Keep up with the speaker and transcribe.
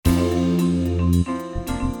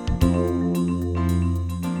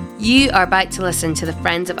You are about to listen to the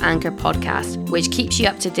Friends of Anchor podcast, which keeps you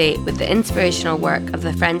up to date with the inspirational work of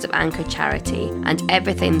the Friends of Anchor charity and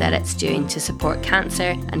everything that it's doing to support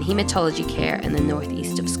cancer and haematology care in the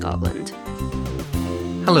northeast of Scotland.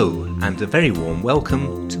 Hello, and a very warm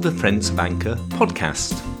welcome to the Friends of Anchor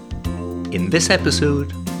podcast. In this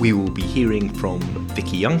episode, we will be hearing from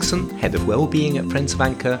Vicki Youngson, Head of Wellbeing at Friends of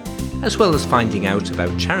Anchor, as well as finding out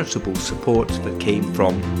about charitable support that came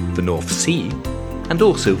from the North Sea, and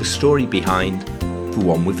also the story behind the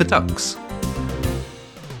one with the ducks.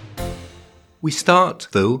 We start,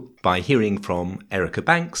 though, by hearing from Erica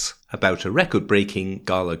Banks about a record-breaking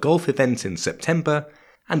gala golf event in September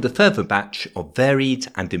and a further batch of varied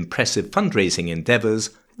and impressive fundraising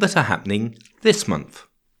endeavours that are happening this month.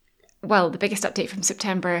 Well, the biggest update from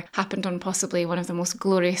September happened on possibly one of the most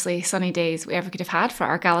gloriously sunny days we ever could have had for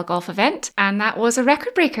our gala golf event. And that was a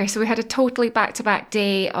record breaker. So we had a totally back-to-back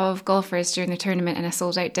day of golfers during the tournament and a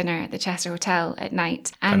sold-out dinner at the Chester Hotel at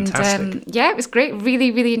night. And Fantastic. it was great. Really,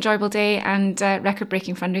 really enjoyable day and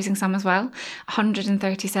record-breaking fundraising sum as well.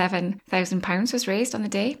 £137,000 was raised on the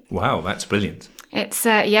day. Wow, that's brilliant. It's,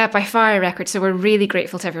 by far a record. So we're really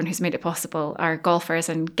grateful to everyone who's made it possible. Our golfers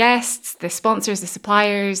and guests, the sponsors, the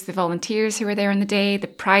suppliers, the volunteers who were there on the day, the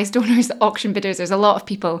prize donors, the auction bidders. There's a lot of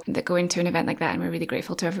people that go into an event like that, and we're really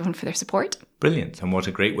grateful to everyone for their support. Brilliant. And what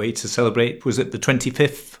a great way to celebrate. Was it the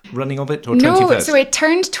 25th running of it or 21st? No, so it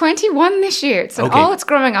turned 21 this year. So all it's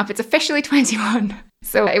growing up. It's officially 21.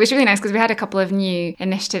 So it was really nice because we had a couple of new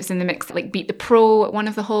initiatives in the mix, like Beat the Pro at one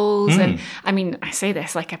of the holes. And I mean, I say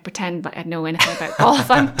this like I pretend like I know anything about golf.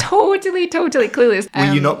 I'm totally clueless.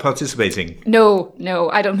 Were you not participating? No.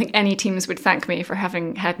 I don't think any teams would thank me for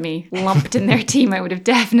having had me lumped in their team. I would have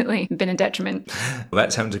definitely been a detriment. Well,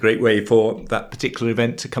 that sounds a great way for that particular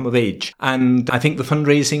event to come of age. And I think the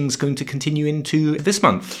fundraising is going to continue into this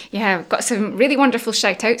month. Yeah, we've got some really wonderful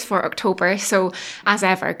shout outs for October. So as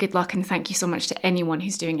ever, good luck and thank you so much to anyone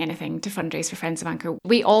who's doing anything to fundraise for Friends of Anchor.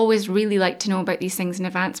 We always really like to know about these things in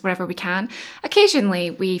advance wherever we can.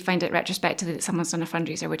 Occasionally we find it retrospectively that someone's done a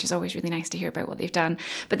fundraiser, which is always really nice to hear about what they've done.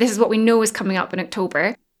 But this is what we know is coming up in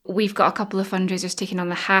October. We've got a couple of fundraisers taking on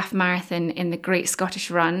the half marathon in the Great Scottish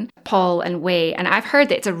Run, Paul and Way. And I've heard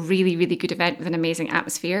that it's a really, really good event with an amazing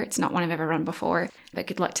atmosphere. It's not one I've ever run before, but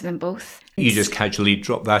good luck to them both. You just casually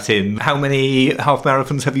drop that in. How many half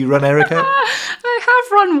marathons have you run, Erica? I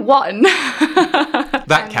have run one.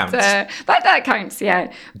 That counts. That counts,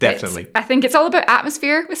 yeah. Definitely. I think it's all about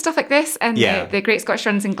atmosphere with stuff like this. And yeah. the Great Scottish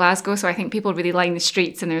Run's in Glasgow, so I think people really line the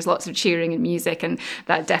streets and there's lots of cheering and music, and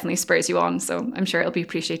that definitely spurs you on. So I'm sure it'll be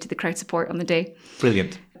appreciated, the crowd support on the day.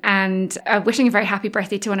 Brilliant. And wishing a very happy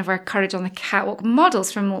birthday to one of our Courage on the Catwalk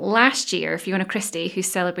models from last year, Fiona Christie,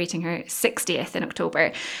 who's celebrating her 60th in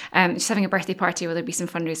October. She's having a birthday party where there'll be some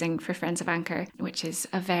fundraising for Friends of Anchor, which is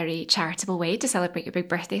a very charitable way to celebrate your big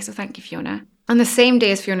birthday. So thank you, Fiona. On the same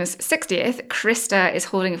day as Fiona's 60th, Krista is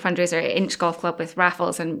holding a fundraiser at Inch Golf Club with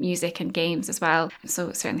raffles and music and games as well.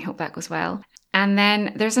 So certainly hope that goes well. And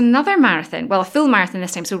then there's another marathon, well, a full marathon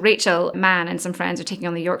this time. So Rachel Mann and some friends are taking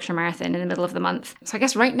on the Yorkshire Marathon in the middle of the month. So I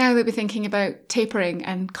guess right now they'll be thinking about tapering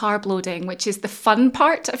and carb loading, which is the fun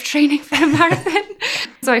part of training for a marathon.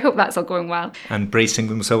 So I hope that's all going well. And bracing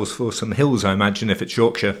themselves for some hills, I imagine, if it's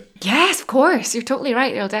Yorkshire. Yes, of course. You're totally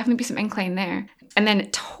right. There'll definitely be some incline there. And then a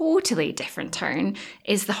totally different turn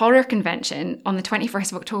is the horror convention on the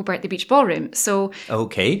 21st of October at the Beach Ballroom. So,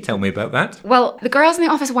 okay, tell me about that. Well, the girls in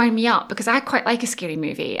the office wind me up because I quite like a scary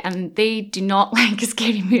movie and they do not like a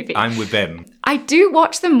scary movie. I'm with them. I do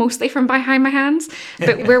watch them mostly from behind my hands,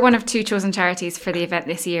 but we're one of two chosen charities for the event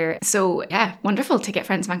this year. So yeah, wonderful to get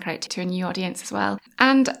Friends of Anchor out to a new audience as well.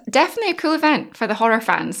 And definitely a cool event for the horror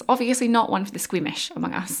fans. Obviously not one for the squeamish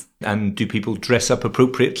among us. And do people dress up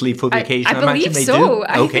appropriately for the occasion? I believe they so. Do?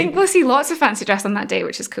 I think we'll see lots of fancy dress on that day,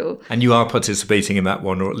 which is cool. And you are participating in that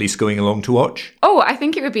one, or at least going along to watch? Oh, I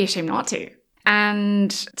think it would be a shame not to.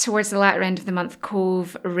 And towards the latter end of the month,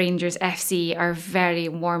 Cove Rangers FC are very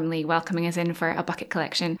warmly welcoming us in for a bucket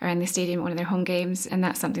collection around the stadium at one of their home games. And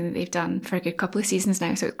that's something that they've done for a good couple of seasons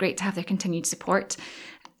now. So it's great to have their continued support.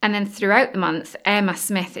 And then throughout the month, Emma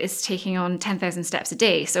Smith is taking on 10,000 steps a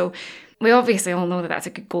day. So we obviously all know that that's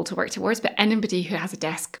a good goal to work towards, but anybody who has a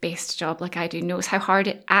desk-based job like I do knows how hard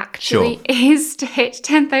it actually is to hit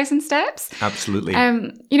 10,000 steps. Absolutely.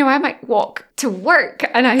 I might walk to work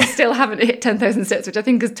and I still haven't hit 10,000 steps, which I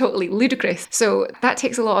think is totally ludicrous. So that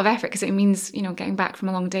takes a lot of effort because it means, getting back from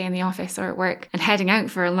a long day in the office or at work and heading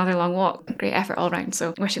out for another long walk. Great effort all round.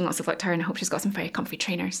 So wishing lots of luck to her and I hope she's got some very comfy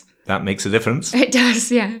trainers. That makes a difference. It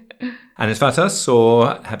does, yeah. And is that us,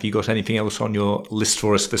 or have you got anything else on your list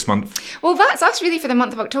for us this month? Well, that's really for the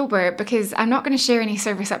month of October, because I'm not going to share any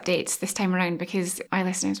service updates this time around, because my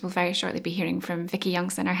listeners will very shortly be hearing from Vicki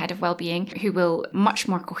Youngson, our head of wellbeing, who will much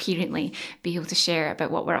more coherently be able to share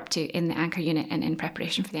about what we're up to in the Anchor unit and in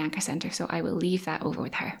preparation for the Anchor Centre. So I will leave that over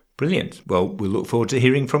with her. Brilliant. Well, we'll look forward to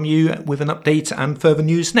hearing from you with an update and further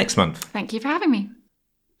news next month. Thank you for having me.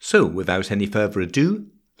 So, without any further ado,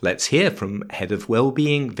 let's hear from Head of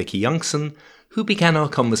Wellbeing Vicki Youngson, who began our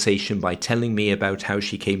conversation by telling me about how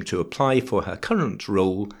she came to apply for her current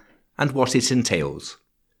role and what it entails.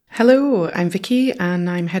 Hello, I'm Vicki and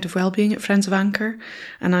I'm Head of Wellbeing at Friends of Anchor,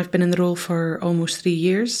 and I've been in the role for almost 3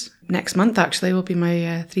 years. Next month actually will be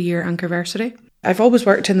my 3-year Anchorversary. I've always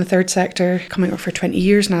worked in the third sector, coming up for 20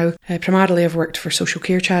 years now. Primarily I've worked for social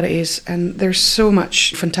care charities, and there's so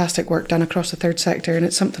much fantastic work done across the third sector, and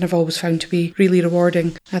it's something I've always found to be really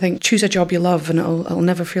rewarding. I think choose a job you love and it'll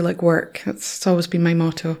never feel like work. It's always been my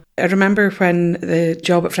motto. I remember when the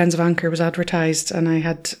job at Friends of Anchor was advertised and I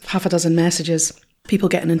had half a dozen messages, people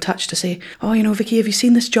getting in touch to say, oh, Vicki, have you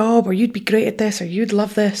seen this job? Or you'd be great at this, or you'd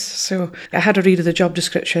love this. So I had a read of the job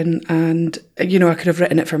description and, I could have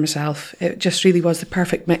written it for myself. It just really was the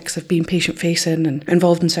perfect mix of being patient-facing and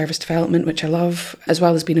involved in service development, which I love, as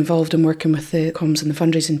well as being involved in working with the comms and the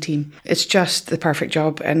fundraising team. It's just the perfect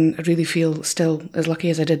job, and I really feel still as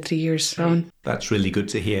lucky as I did 3 years on. That's really good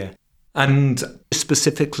to hear. And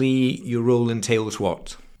specifically, your role entails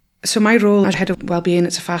what? So my role as Head of Wellbeing,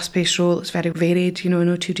 it's a fast-paced role. It's very varied.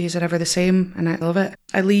 No 2 days are ever the same, and I love it.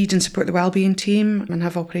 I lead and support the wellbeing team and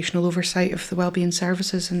have operational oversight of the wellbeing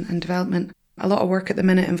services and development. A lot of work at the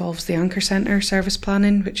minute involves the Anchor Centre service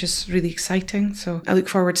planning, which is really exciting. So I look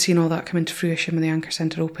forward to seeing all that come into fruition when the Anchor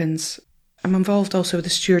Centre opens. I'm involved also with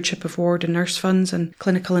the stewardship of ward and nurse funds and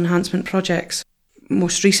clinical enhancement projects.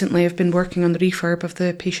 Most recently, I've been working on the refurb of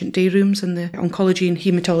the patient day rooms and the oncology and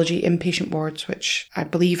haematology inpatient wards, which I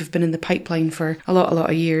believe have been in the pipeline for a lot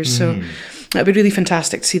of years. So it'll be really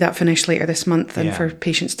fantastic to see that finish later this month and for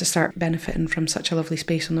patients to start benefiting from such a lovely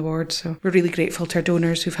space on the ward. So we're really grateful to our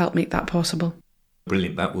donors who've helped make that possible.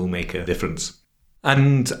 Brilliant. That will make a difference.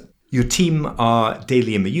 And your team are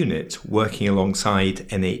daily in the unit, working alongside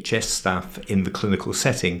NHS staff in the clinical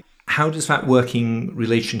setting. How does that working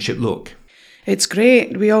relationship look? It's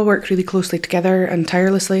great. We all work really closely together and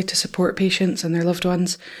tirelessly to support patients and their loved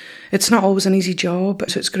ones. It's not always an easy job,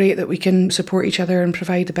 so it's great that we can support each other and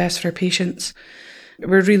provide the best for our patients.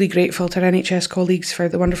 We're really grateful to our NHS colleagues for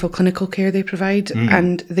the wonderful clinical care they provide,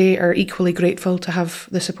 and they are equally grateful to have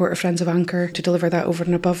the support of Friends of Anchor to deliver that over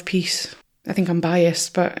and above piece. I think I'm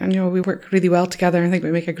biased, but we work really well together. I think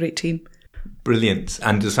we make a great team. Brilliant.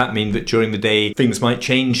 And does that mean that during the day things might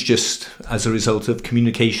change just as a result of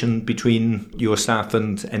communication between your staff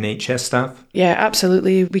and NHS staff? Yeah,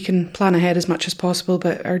 absolutely. We can plan ahead as much as possible,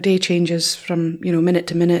 but our day changes from, minute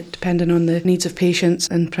to minute, depending on the needs of patients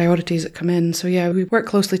and priorities that come in. So yeah, we work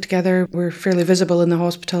closely together. We're fairly visible in the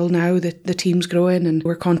hospital now. The team's growing and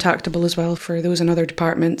we're contactable as well for those in other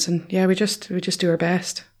departments. And yeah, we just do our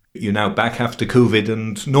best. You're now back after COVID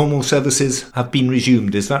and normal services have been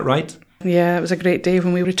resumed, is that right? Yeah, it was a great day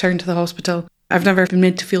when we returned to the hospital. I've never been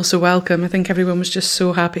made to feel so welcome. I think everyone was just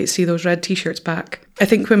so happy to see those red t-shirts back. I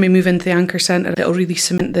think when we move into the Anchor Centre, it'll really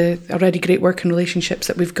cement the already great working relationships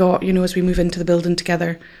that we've got, as we move into the building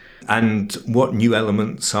together. And what new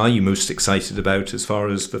elements are you most excited about as far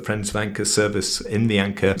as the Friends of Anchor service in the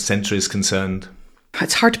Anchor Centre is concerned?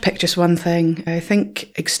 It's hard to pick just one thing. I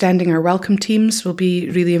think extending our welcome teams will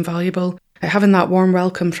be really invaluable. Having that warm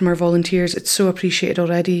welcome from our volunteers, it's so appreciated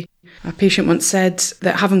already. A patient once said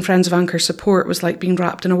that having Friends of Anchor support was like being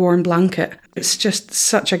wrapped in a warm blanket. It's just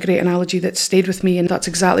such a great analogy that stayed with me, and that's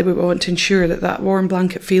exactly what we want to ensure, that warm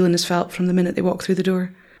blanket feeling is felt from the minute they walk through the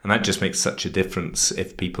door. And that just makes such a difference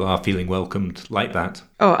if people are feeling welcomed like that.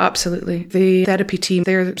 Oh, absolutely. The therapy team,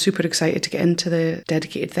 they're super excited to get into the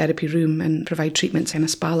dedicated therapy room and provide treatments in a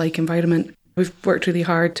spa-like environment. We've worked really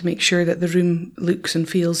hard to make sure that the room looks and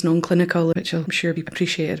feels non-clinical, which will I'm sure be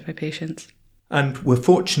appreciated by patients. And we're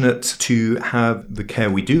fortunate to have the care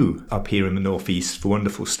we do up here in the North East for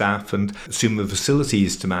wonderful staff and soon the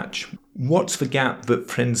facilities to match. What's the gap that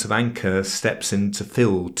Friends of Anchor steps in to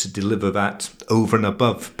fill to deliver that over and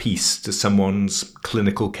above piece to someone's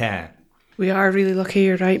clinical care? We are really lucky,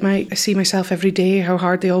 you're right, Mike. I see myself every day, how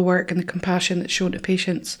hard they all work and the compassion that's shown to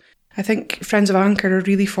patients. I think Friends of Anchor are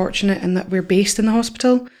really fortunate in that we're based in the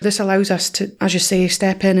hospital. This allows us to, as you say,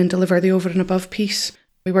 step in and deliver the over and above piece.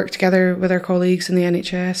 We work together with our colleagues in the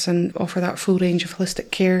NHS and offer that full range of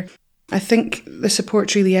holistic care. I think the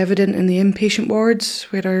support's really evident in the inpatient wards,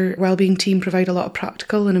 where our wellbeing team provide a lot of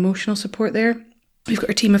practical and emotional support there. We've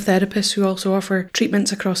got our team of therapists who also offer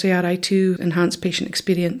treatments across ARI to enhance patient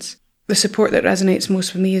experience. The support that resonates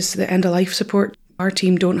most with me is the end-of-life support. Our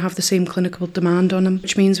team don't have the same clinical demand on them,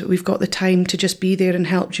 which means that we've got the time to just be there and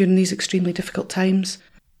help during these extremely difficult times.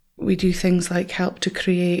 We do things like help to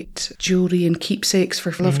create jewellery and keepsakes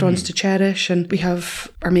for loved ones to cherish, and we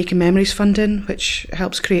have our Making Memories funding, which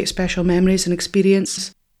helps create special memories and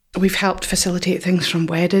experience. We've helped facilitate things from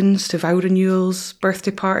weddings to vow renewals,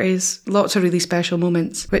 birthday parties, lots of really special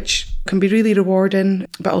moments, which can be really rewarding,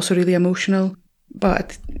 but also really emotional.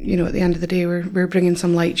 But, at the end of the day, we're bringing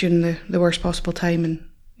some light during the worst possible time, and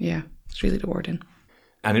yeah, it's really rewarding.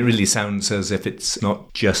 And it really sounds as if it's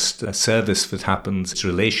not just a service that happens, it's a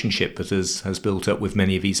relationship that has built up with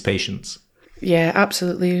many of these patients. Yeah,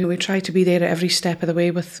 absolutely. We try to be there at every step of the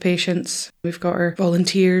way with patients. We've got our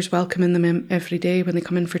volunteers welcoming them every day when they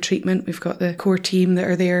come in for treatment. We've got the core team that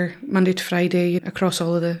are there Monday to Friday across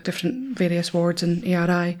all of the different various wards in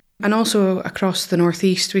ARI. And also across the North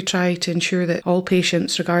East, we try to ensure that all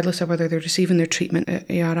patients, regardless of whether they're receiving their treatment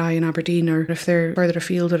at ARI in Aberdeen or if they're further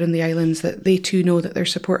afield or in the islands, that they too know that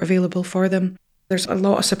there's support available for them. There's a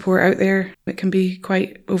lot of support out there. It can be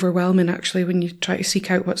quite overwhelming, actually, when you try to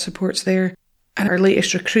seek out what support's there. And our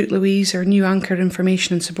latest recruit, Louise, our new Anchor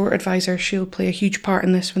Information and Support Advisor, she'll play a huge part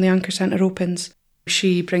in this when the Anchor Centre opens.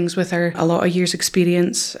 She brings with her a lot of years'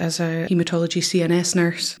 experience as a haematology CNS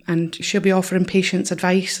nurse, and she'll be offering patients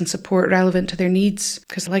advice and support relevant to their needs.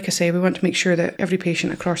 Because, like I say, we want to make sure that every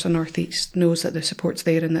patient across the North East knows that the support's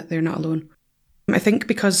there and that they're not alone. I think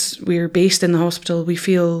because we're based in the hospital, we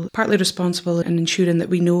feel partly responsible in ensuring that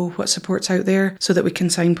we know what support's out there so that we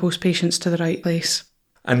can signpost patients to the right place.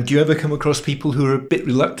 And do you ever come across people who are a bit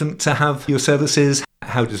reluctant to have your services?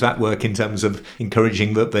 How does that work in terms of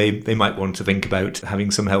encouraging that they might want to think about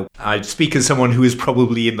having some help? I speak as someone who is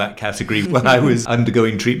probably in that category when I was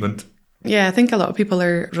undergoing treatment. Yeah, I think a lot of people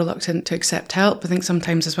are reluctant to accept help. I think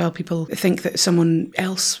sometimes as well people think that someone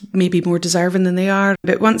else may be more deserving than they are.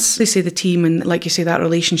 But once they see the team and, like you say, that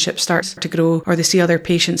relationship starts to grow, or they see other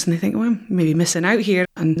patients and they think, well, I'm maybe missing out here.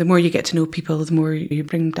 And the more you get to know people, the more you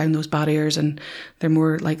bring down those barriers and they're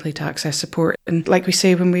more likely to access support. And like we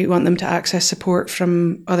say, when we want them to access support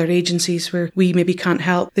from other agencies where we maybe can't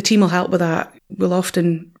help, the team will help with that. We'll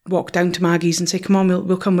often walk down to Maggie's and say, come on,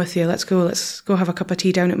 we'll come with you. Let's go have a cup of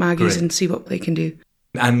tea down at Maggie's and see what they can do.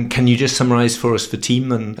 And can you just summarise for us the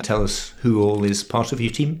team and tell us who all is part of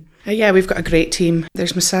your team? Yeah, we've got a great team.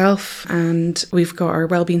 There's myself and we've got our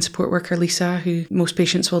wellbeing support worker, Lisa, who most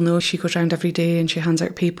patients will know. She goes around every day and she hands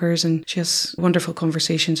out papers and she has wonderful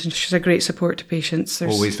conversations and she's a great support to patients.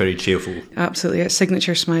 Always very cheerful. Absolutely, a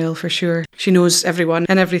signature smile for sure. She knows everyone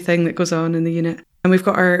and everything that goes on in the unit. And we've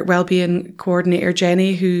got our wellbeing coordinator,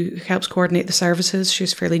 Jenny, who helps coordinate the services.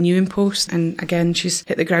 She's fairly new in post and again, she's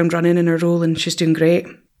hit the ground running in her role and she's doing great.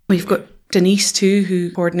 We've got Denise too,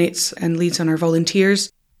 who coordinates and leads on our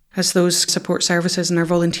volunteers. As those support services and our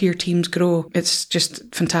volunteer teams grow, it's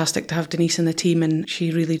just fantastic to have Denise in the team and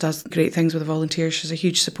she really does great things with the volunteers. She's a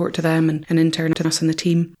huge support to them and in turn to us in the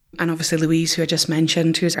team. And obviously Louise, who I just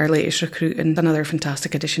mentioned, who's our latest recruit and another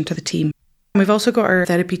fantastic addition to the team. We've also got our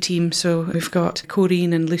therapy team, so we've got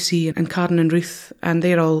Corrine and Lucy and Karen and Ruth, and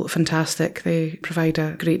they're all fantastic. They provide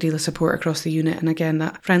a great deal of support across the unit, and again,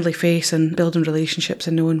 that friendly face and building relationships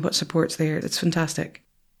and knowing what support's there, it's fantastic.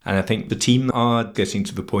 And I think the team are getting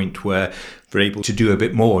to the point where they're able to do a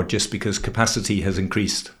bit more just because capacity has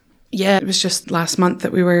increased. Yeah, it was just last month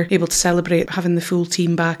that we were able to celebrate having the full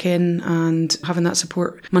team back in and having that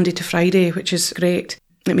support Monday to Friday, which is great.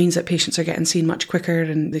 It means that patients are getting seen much quicker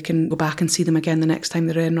and they can go back and see them again the next time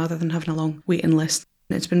they're in rather than having a long waiting list.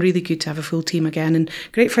 It's been really good to have a full team again and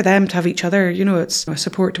great for them to have each other. It's a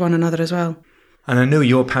support to one another as well. And I know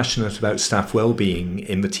you're passionate about staff well-being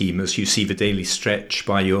in the team as you see the daily stretch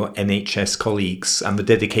by your NHS colleagues and the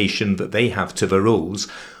dedication that they have to their roles.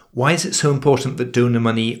 Why is it so important that donor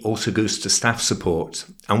money also goes to staff support?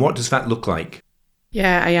 And what does that look like?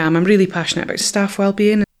 Yeah, I am. I'm really passionate about staff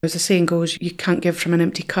well-being. As the saying goes, you can't give from an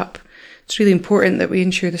empty cup. It's really important that we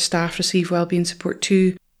ensure the staff receive wellbeing support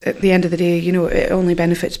too. At the end of the day, it only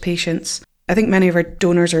benefits patients. I think many of our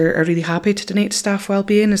donors are really happy to donate to staff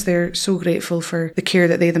wellbeing as they're so grateful for the care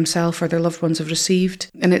that they themselves or their loved ones have received.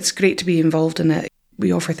 And it's great to be involved in it.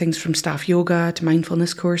 We offer things from staff yoga to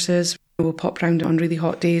mindfulness courses. We'll pop round on really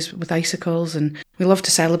hot days with icicles and we love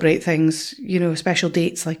to celebrate things, special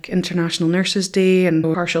dates like International Nurses Day and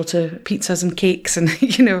we're partial to pizzas and cakes and,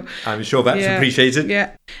 I'm sure that's appreciated.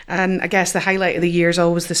 Yeah. And I guess the highlight of the year is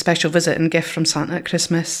always the special visit and gift from Santa at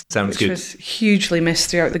Christmas. Sounds good. Which was hugely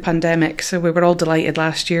missed throughout the pandemic. So we were all delighted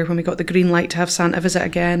last year when we got the green light to have Santa visit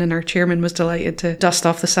again and our chairman was delighted to dust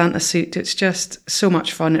off the Santa suit. It's just so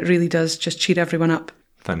much fun. It really does just cheer everyone up.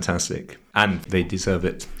 Fantastic. And they deserve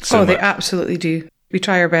it so much. They absolutely do. We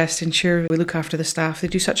try our best to ensure we look after the staff. They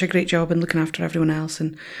do such a great job in looking after everyone else.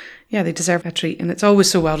 And yeah, they deserve a treat. And it's always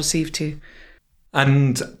so well received too.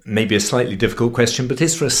 And maybe a slightly difficult question, but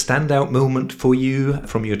is there a standout moment for you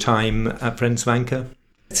from your time at Friends of Anchor?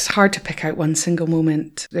 It's hard to pick out one single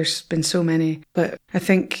moment. There's been so many. But I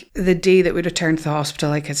think the day that we returned to the hospital,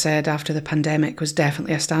 like I said, after the pandemic was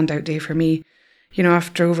definitely a standout day for me. You know,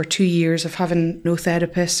 after over 2 years of having no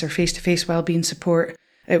therapists or face-to-face wellbeing support,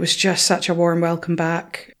 it was just such a warm welcome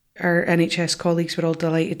back. Our NHS colleagues were all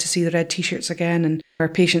delighted to see the red T-shirts again, and our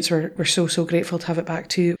patients were so grateful to have it back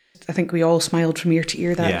too. I think we all smiled from ear to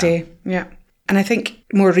ear that day. Yeah. And I think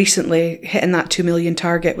more recently, hitting that 2 million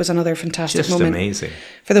target was another fantastic moment. Just amazing.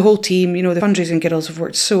 For the whole team, you know, the fundraising girls have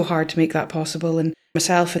worked so hard to make that possible. And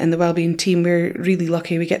myself and the wellbeing team, we're really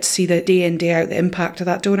lucky. We get to see the day in, day out, the impact of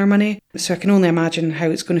that donor money. So I can only imagine how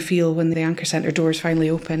it's going to feel when the Anchor Centre doors finally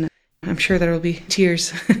open. I'm sure there will be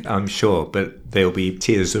tears. I'm sure, but there'll be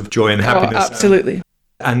tears of joy and happiness. Oh, absolutely.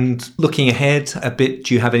 And looking ahead a bit,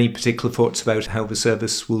 do you have any particular thoughts about how the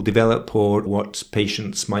service will develop or what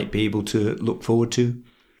patients might be able to look forward to?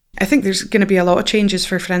 I think there's going to be a lot of changes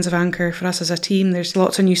for Friends of Anchor. For us as a team, there's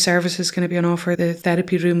lots of new services going to be on offer. The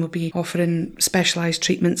therapy room will be offering specialised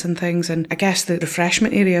treatments and things. And I guess the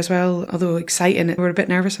refreshment area as well, although exciting, we're a bit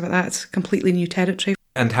nervous about that. It's completely new territory.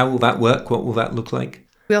 And how will that work? What will that look like?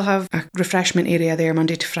 We'll have a refreshment area there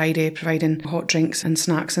Monday to Friday, providing hot drinks and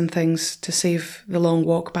snacks and things to save the long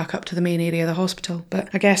walk back up to the main area of the hospital. But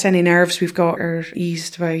I guess any nerves we've got are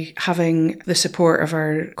eased by having the support of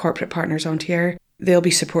our corporate partners on here. They'll be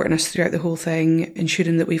supporting us throughout the whole thing,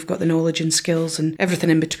 ensuring that we've got the knowledge and skills and everything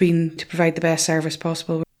in between to provide the best service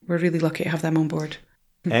possible. We're really lucky to have them on board.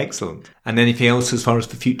 Excellent. And anything else as far as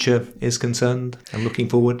the future is concerned and looking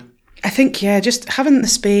forward? I think, yeah, just having the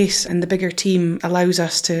space and the bigger team allows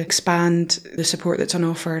us to expand the support that's on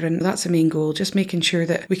offer. And that's the main goal, just making sure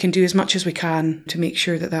that we can do as much as we can to make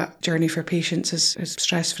sure that that journey for patients is as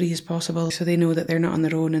stress-free as possible, so they know that they're not on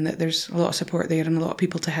their own and that there's a lot of support there and a lot of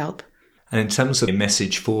people to help. And in terms of a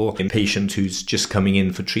message for a patient who's just coming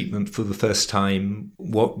in for treatment for the first time,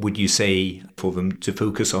 what would you say for them to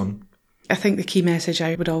focus on? I think the key message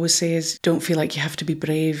I would always say is don't feel like you have to be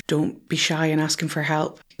brave. Don't be shy in asking for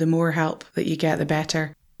help. The more help that you get, the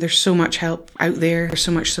better. There's so much help out there. There's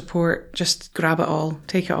so much support. Just grab it all,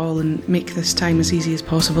 take it all and make this time as easy as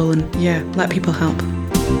possible. And yeah, let people help.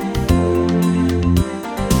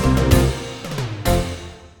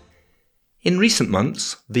 In recent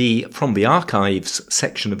months, the From the Archives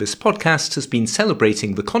section of this podcast has been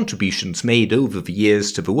celebrating the contributions made over the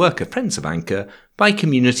years to the work of Friends of Anchor by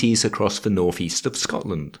communities across the northeast of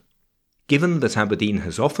Scotland. Given that Aberdeen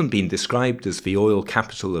has often been described as the oil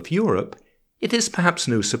capital of Europe, it is perhaps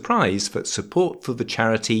no surprise that support for the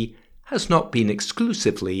charity has not been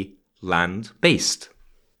exclusively land-based.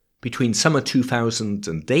 Between summer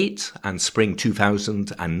 2008 and spring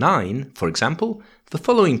 2009, for example, the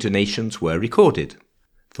following donations were recorded.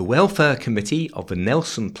 The Welfare Committee of the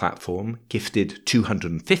Nelson Platform gifted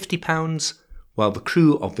 £250, while the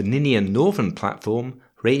crew of the Ninian Northern Platform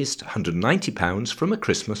raised £190 from a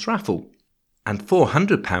Christmas raffle. And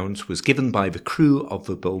 £400 was given by the crew of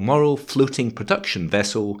the Balmoral floating production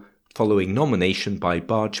vessel following nomination by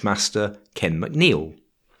Barge Master Ken McNeil.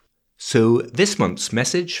 So this month's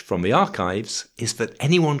message from the archives is that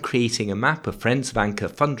anyone creating a map of Friends of Anchor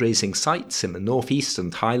fundraising sites in the North East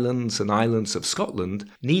and Highlands and Islands of Scotland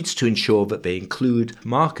needs to ensure that they include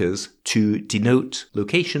markers to denote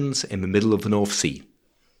locations in the middle of the North Sea.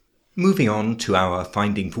 Moving on to our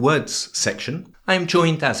Finding the Words section, I am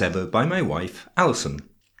joined as ever by my wife, Alison.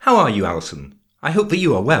 How are you, Alison? I hope that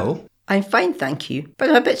you are well. I'm fine, thank you, but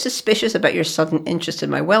I'm a bit suspicious about your sudden interest in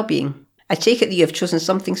my well-being. I take it that you have chosen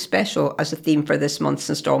something special as a theme for this month's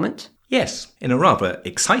instalment? Yes, in a rather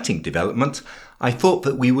exciting development, I thought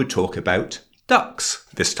that we would talk about ducks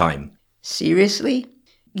this time. Seriously?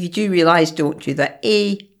 You do realise, don't you, that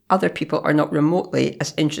A, other people are not remotely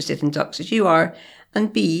as interested in ducks as you are,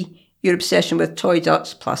 and B, your obsession with toy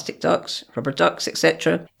ducks, plastic ducks, rubber ducks,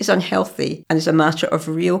 etc. is unhealthy and is a matter of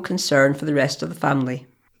real concern for the rest of the family.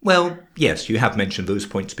 Well, yes, you have mentioned those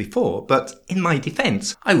points before, but in my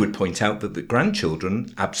defence, I would point out that the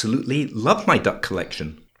grandchildren absolutely love my duck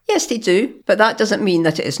collection. Yes, they do, but that doesn't mean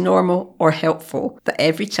that it is normal or helpful that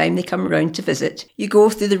every time they come around to visit, you go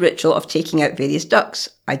through the ritual of taking out various ducks,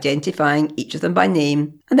 identifying each of them by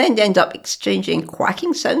name, and then end up exchanging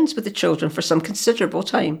quacking sounds with the children for some considerable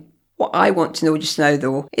time. What I want to know just now,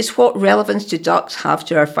 though, is what relevance do ducks have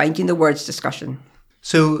to our Finding the Words discussion?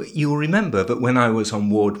 So you'll remember that when I was on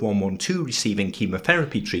Ward 112 receiving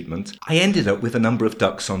chemotherapy treatment, I ended up with a number of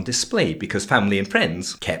ducks on display because family and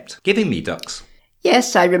friends kept giving me ducks.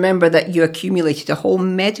 Yes, I remember that you accumulated a whole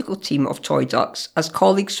medical team of toy ducks as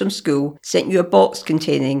colleagues from school sent you a box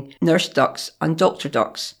containing nurse ducks and doctor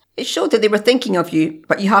ducks. It showed that they were thinking of you,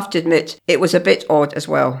 but you have to admit it was a bit odd as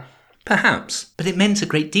well. Perhaps, but it meant a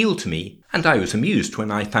great deal to me, and I was amused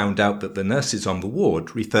when I found out that the nurses on the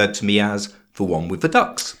ward referred to me as the one with the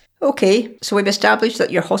ducks. OK, so we've established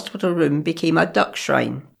that your hospital room became a duck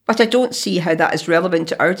shrine. But I don't see how that is relevant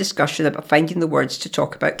to our discussion about finding the words to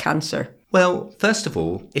talk about cancer. Well, first of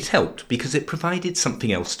all, it helped because it provided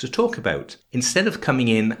something else to talk about. Instead of coming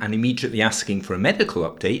in and immediately asking for a medical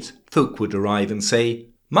update, folk would arrive and say,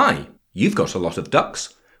 "My, you've got a lot of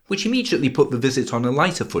ducks," which immediately put the visit on a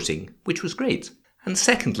lighter footing, which was great. And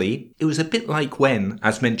secondly, it was a bit like when,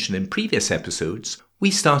 as mentioned in previous episodes,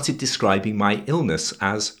 we started describing my illness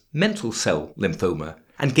as mental cell lymphoma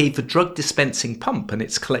and gave the drug dispensing pump and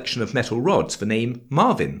its collection of metal rods the name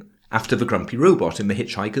Marvin, after the grumpy robot in The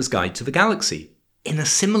Hitchhiker's Guide to the Galaxy. In a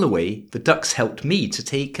similar way, the ducks helped me to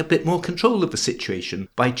take a bit more control of the situation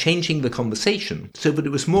by changing the conversation so that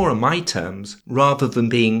it was more on my terms rather than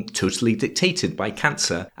being totally dictated by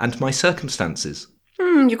cancer and my circumstances.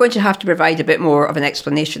 You're going to have to provide a bit more of an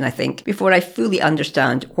explanation, I think, before I fully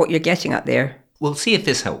understand what you're getting at there. We'll see if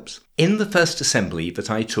this helps. In the first assembly that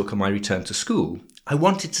I took on my return to school, I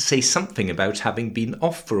wanted to say something about having been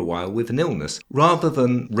off for a while with an illness, rather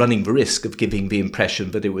than running the risk of giving the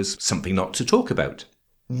impression that it was something not to talk about.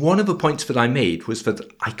 One of the points that I made was that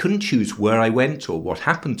I couldn't choose where I went or what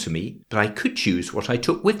happened to me, but I could choose what I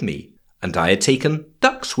took with me, and I had taken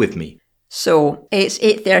ducks with me. So, it's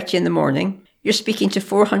 8:30 in the morning, you're speaking to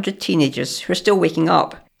 400 teenagers who are still waking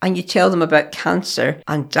up, and you tell them about cancer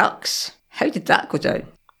and ducks. How did that go down?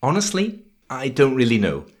 Honestly, I don't really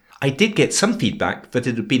know. I did get some feedback that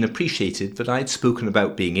it had been appreciated that I had spoken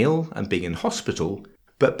about being ill and being in hospital,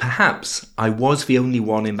 but perhaps I was the only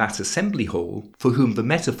one in that assembly hall for whom the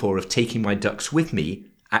metaphor of taking my ducks with me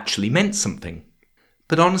actually meant something.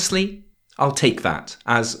 But honestly, I'll take that.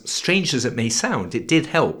 As strange as it may sound, it did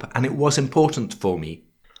help and it was important for me.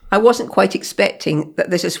 I wasn't quite expecting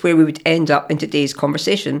that this is where we would end up in today's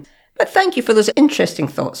conversation, but thank you for those interesting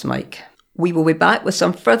thoughts, Mike. We will be back with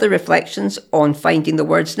some further reflections on finding the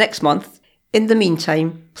words next month. In the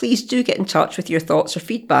meantime, please do get in touch with your thoughts or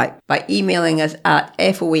feedback by emailing us at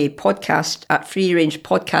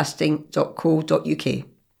foapodcast@freerangepodcasting.co.uk.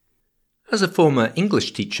 As a former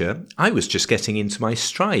English teacher, I was just getting into my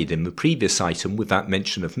stride in the previous item with that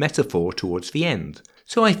mention of metaphor towards the end,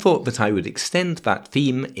 so I thought that I would extend that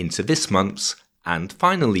theme into this month's and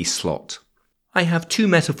finally slot. I have 2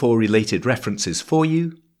 metaphor-related references for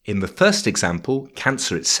you. In the first example,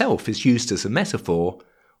 cancer itself is used as a metaphor,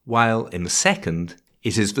 while in the second,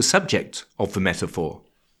 it is the subject of the metaphor.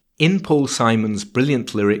 In Paul Simon's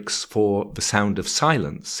brilliant lyrics for The Sound of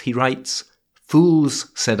Silence, he writes, "Fools,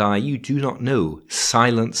 said I, you do not know,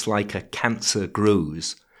 silence like a cancer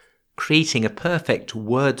grows," creating a perfect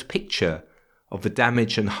word picture of the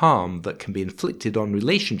damage and harm that can be inflicted on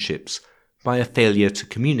relationships by a failure to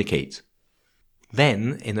communicate.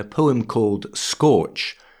 Then, in a poem called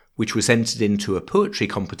Scorch, which was entered into a poetry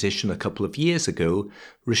competition a couple of years ago,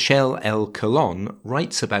 Rochelle L. Colon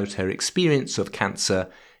writes about her experience of cancer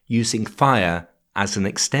using fire as an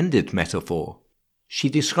extended metaphor. She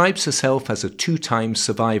describes herself as a 2-time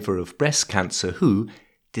survivor of breast cancer who,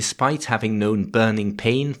 despite having known burning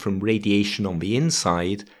pain from radiation on the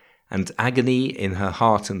inside and agony in her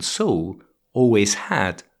heart and soul, always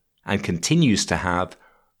had, and continues to have,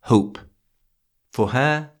 hope. For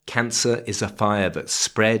her, cancer is a fire that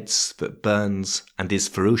spreads, that burns, and is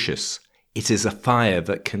ferocious. It is a fire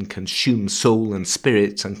that can consume soul and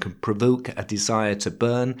spirit and can provoke a desire to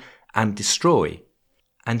burn and destroy.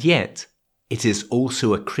 And yet, it is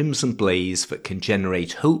also a crimson blaze that can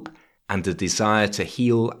generate hope and a desire to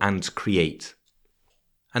heal and create.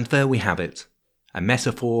 And there we have it, a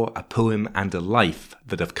metaphor, a poem, and a life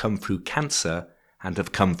that have come through cancer and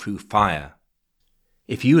have come through fire.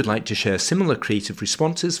 If you would like to share similar creative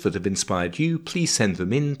responses that have inspired you, please send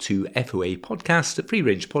them in to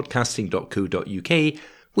foapodcast@freerangepodcasting.co.uk,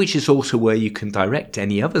 which is also where you can direct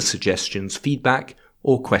any other suggestions, feedback,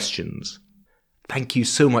 or questions. Thank you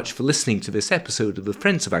so much for listening to this episode of the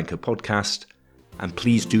Friends of Anchor podcast, and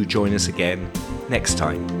please do join us again next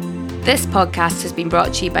time. This podcast has been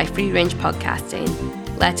brought to you by Free Range Podcasting.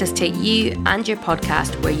 Let us take you and your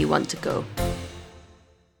podcast where you want to go.